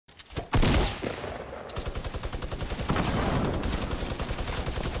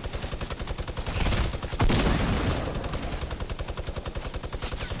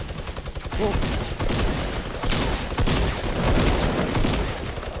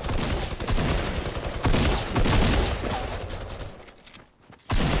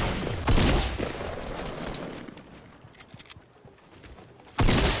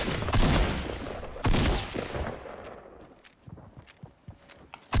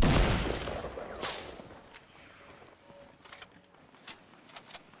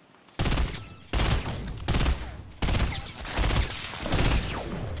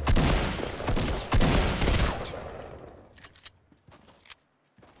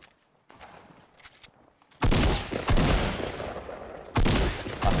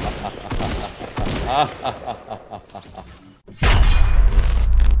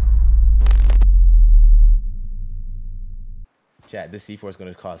Chat, this C4 is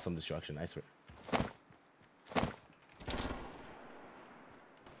going to cause some destruction, I swear.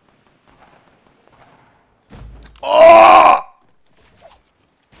 Oh!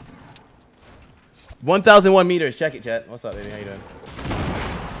 1,001 meters. Check it, chat. What's up, baby? How you doing?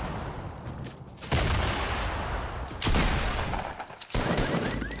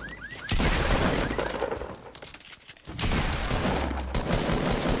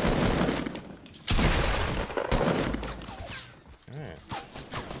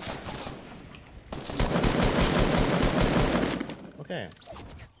 Okay.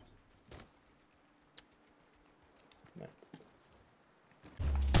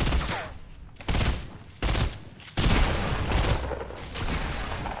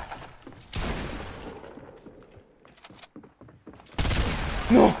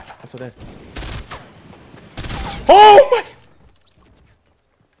 No! I'm so dead. Oh my!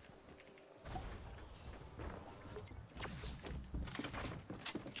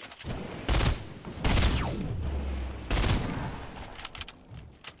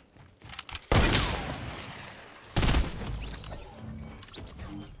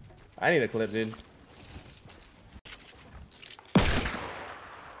 I need a clip, dude.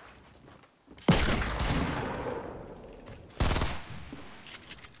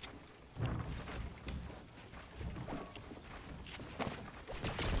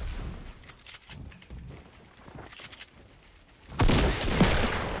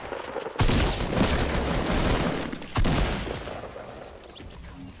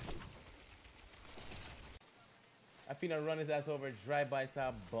 I finna run his ass over drive-by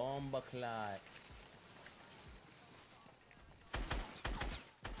style bomba clot.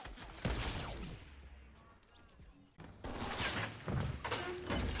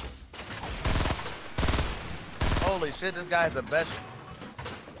 Holy shit, this guy's the best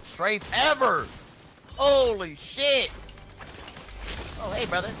straight ever. Holy shit. Oh, hey,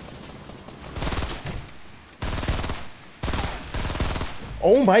 brother.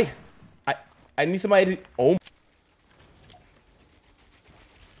 Oh my! I need somebody to. Oh.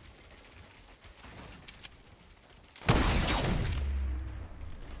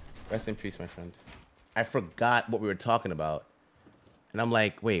 Rest in peace, my friend. I forgot what we were talking about, and I'm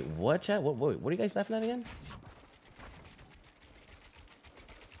like, wait, what, chat? What are you guys laughing at again?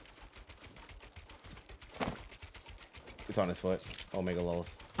 It's on his foot. Omega lols.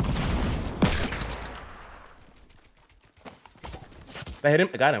 I hit him.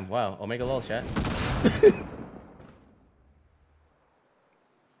 I got him. Wow. Omega lols, chat.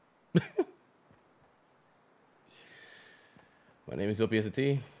 My name is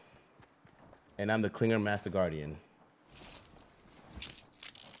OPscT, and I'm the Clinger Master Guardian.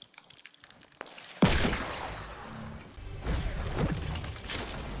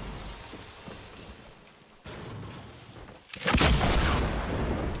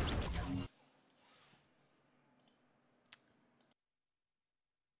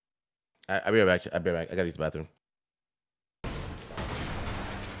 I'll be right back. I'll be right back. I gotta use the bathroom.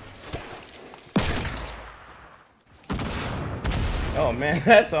 Oh man,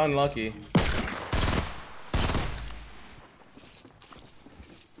 that's unlucky.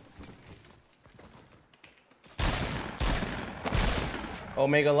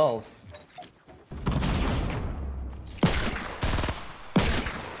 Omega lulls.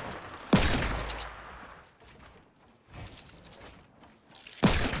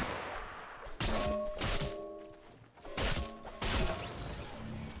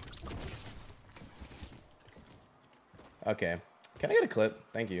 Okay. Can I get a clip?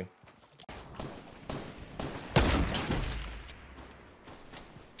 Thank you.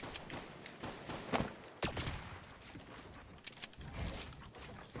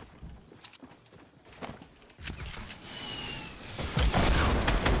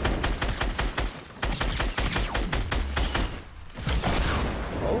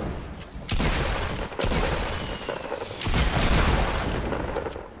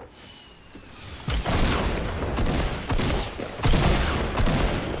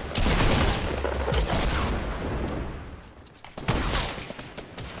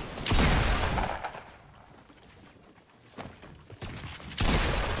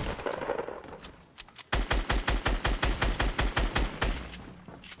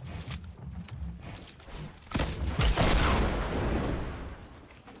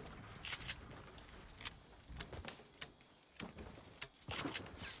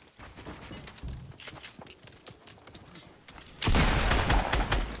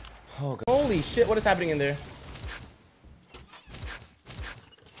 Oh God. Holy shit, what is happening in there?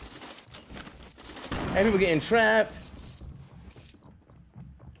 And people getting trapped.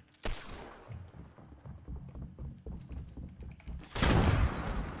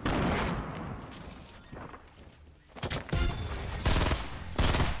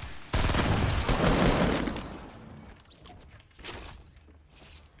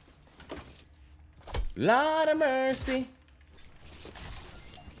 Lord of mercy.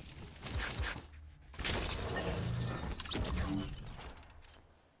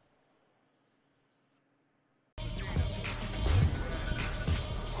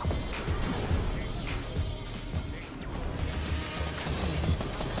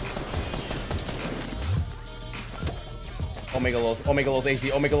 Omega Los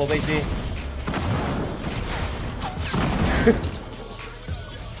HD, Omega Los HD.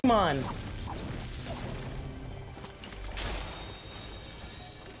 Come on.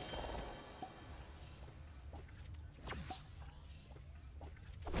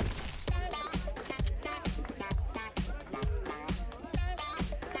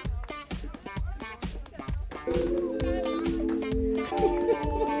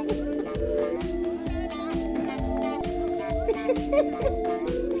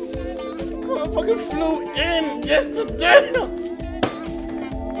 Motherfucker flew in yesterday.